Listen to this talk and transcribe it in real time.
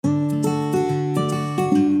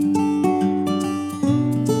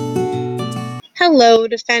Hello,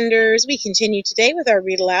 Defenders. We continue today with our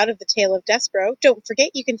read aloud of the Tale of Despereaux. Don't forget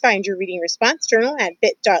you can find your reading response journal at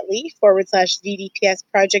bit.ly/VDPS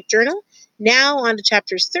Project Journal. Now on to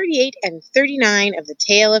chapters 38 and 39 of the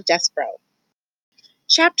Tale of Despereaux.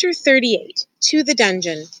 Chapter 38, To the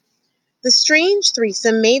Dungeon. The strange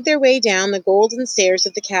threesome made their way down the golden stairs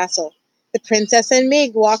of the castle. The princess and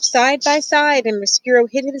Mig walked side by side, and Rescuro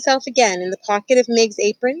hid himself again in the pocket of Mig's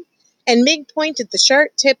apron, and Mig pointed the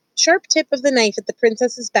sharp tip of the knife at the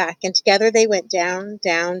princess's back, and together they went down,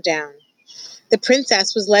 down, down. The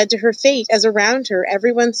princess was led to her fate as around her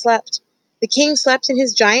everyone slept. The king slept in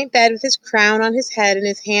his giant bed with his crown on his head and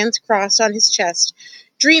his hands crossed on his chest,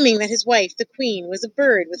 dreaming that his wife, the queen, was a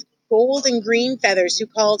bird with gold and green feathers who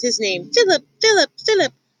called his name Philip, Philip,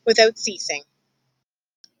 Philip, without ceasing.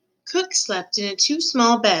 Cook slept in a too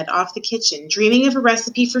small bed off the kitchen, dreaming of a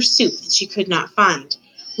recipe for soup that she could not find.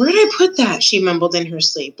 "Where did I put that?" she mumbled in her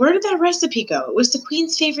sleep. "Where did that recipe go? It was the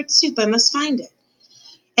queen's favorite soup. I must find it."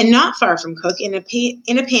 And not far from Cook, in a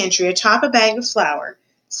pantry atop a bag of flour,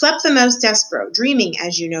 slept the mouse Despereaux, dreaming,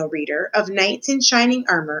 as you know, reader, of knights in shining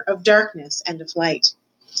armor, of darkness and of light.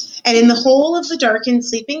 And in the whole of the darkened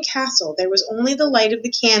sleeping castle there was only the light of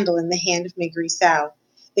the candle in the hand of Maigri-Sao.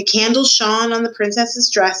 The candle shone on the princess's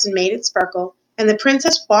dress and made it sparkle, and the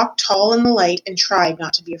princess walked tall in the light and tried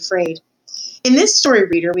not to be afraid. In this story,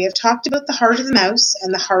 reader, we have talked about the heart of the mouse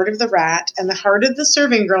and the heart of the rat and the heart of the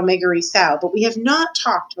serving girl Maigri-Sao, but we have not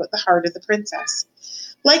talked about the heart of the princess.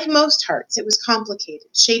 Like most hearts, it was complicated,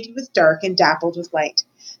 shaded with dark and dappled with light.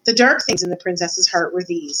 The dark things in the princess's heart were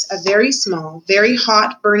these: a very small, very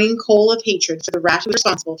hot, burning coal of hatred for the rat who was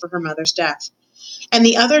responsible for her mother's death. And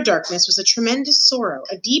the other darkness was a tremendous sorrow,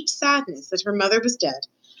 a deep sadness that her mother was dead,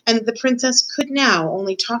 and that the princess could now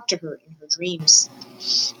only talk to her in her dreams.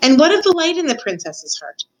 And what of the light in the princess's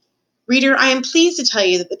heart? Reader, I am pleased to tell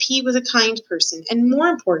you that the P was a kind person, and more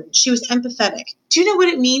important, she was empathetic. Do you know what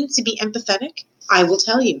it means to be empathetic? I will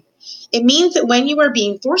tell you. It means that when you are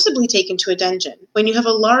being forcibly taken to a dungeon, when you have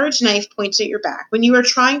a large knife pointed at your back, when you are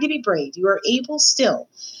trying to be brave, you are able still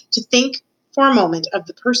to think for a moment of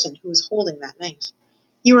the person who is holding that knife.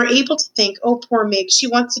 You are able to think, "Oh, poor Mig, she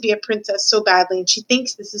wants to be a princess so badly, and she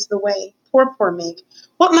thinks this is the way. Poor Mig.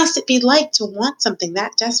 What must it be like to want something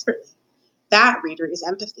that desperately?" That, reader, is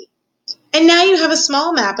empathy. And now you have a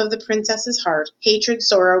small map of the princess's heart: hatred,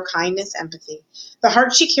 sorrow, kindness, empathy. The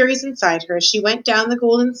heart she carries inside her as she went down the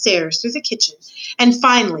golden stairs, through the kitchen, and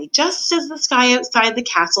finally, just as the sky outside the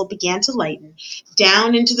castle began to lighten,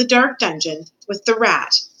 down into the dark dungeon with the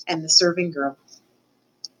rat and the serving girl.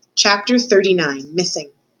 Chapter 39,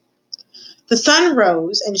 Missing. The sun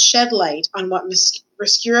rose and shed light on what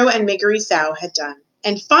Rescuro and Maigri-Sao had done.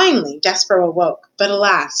 And finally, Despereaux awoke. But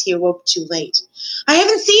alas, he awoke too late. "I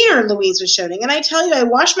haven't seen her," Louise was shouting, "and I tell you I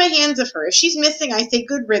wash my hands of her. If she's missing, I say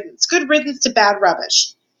good riddance to bad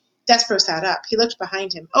rubbish." Despereaux sat up. He looked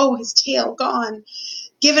behind him. Oh, his tail gone.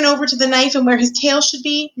 Given over to the knife, and where his tail should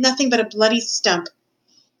be, nothing but a bloody stump.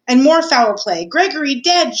 And more foul play. "Gregory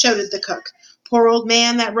dead!" shouted the cook. "Poor old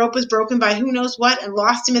man, that rope was broken by who knows what, and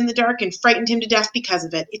lost him in the dark, and frightened him to death because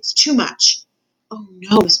of it. It's too much." "Oh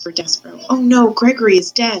no," whispered Despereaux. "Oh no, Gregory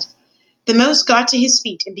is dead." The mouse got to his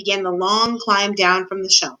feet and began the long climb down from the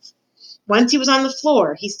shelf. Once he was on the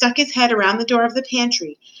floor, he stuck his head around the door of the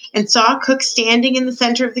pantry and saw Cook standing in the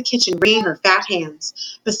center of the kitchen, wringing her fat hands.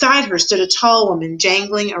 Beside her stood a tall woman,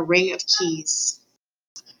 jangling a ring of keys.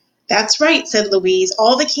 "That's right," said Louise.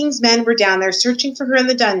 "All the king's men were down there searching for her in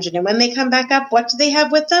the dungeon, and when they come back up, what do they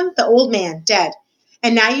have with them? The old man, dead.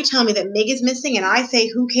 And now you tell me that Mig is missing, and I say,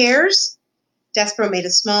 who cares?" Despereaux made a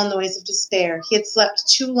small noise of despair. He had slept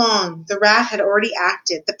too long. The rat had already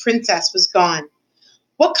acted. The princess was gone.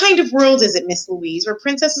 "What kind of world is it, Miss Louise, where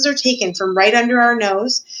princesses are taken from right under our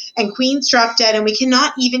nose, and queens drop dead, and we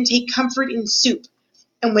cannot even take comfort in soup?"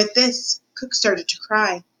 And with this, Cook started to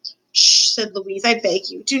cry. "Shh," said Louise, "I beg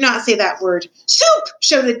you, do not say that word." "Soup!"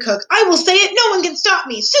 shouted Cook. "I will say it. No one can stop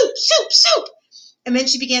me. Soup, soup, soup!" And then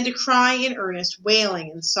she began to cry in earnest,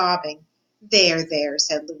 wailing and sobbing. There,"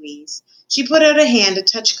 said Louise. She put out a hand to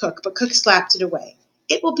touch Cook, but Cook slapped it away.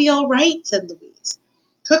 "It will be all right," said Louise.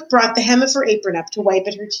 Cook brought the hem of her apron up to wipe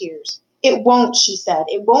at her tears. "It won't," she said.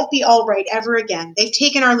 "It won't be all right ever again. They've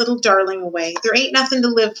taken our little darling away. There ain't nothing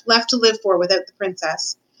left to live for without the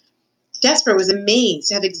princess." Despereaux was amazed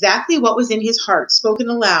to have exactly what was in his heart spoken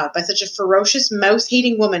aloud by such a ferocious,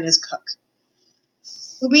 mouse-hating woman as Cook.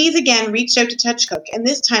 Louise again reached out to touch Cook, and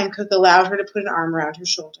this time Cook allowed her to put an arm around her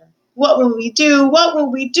shoulder. "What will we do? What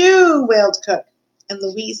will we do?" wailed Cook. And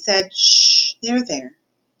Louise said, "Shh, there."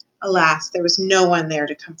 Alas, there was no one there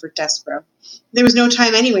to comfort Despereaux. There was no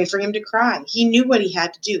time anyway for him to cry. He knew what he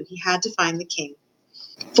had to do. He had to find the king.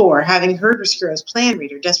 For, having heard Rescuro's plan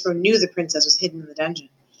reader, Despereaux knew the princess was hidden in the dungeon.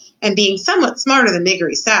 And being somewhat smarter than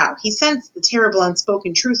Miggery Sow, he sensed the terrible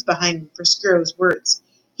unspoken truth behind Rescuro's words.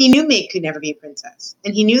 He knew Mig could never be a princess,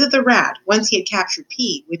 and he knew that the rat, once he had captured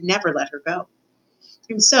P, would never let her go.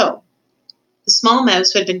 And so, the small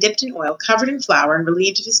mouse, who had been dipped in oil, covered in flour, and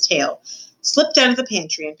relieved of his tail, slipped out of the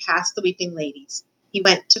pantry and past the weeping ladies. He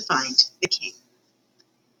went to find the king.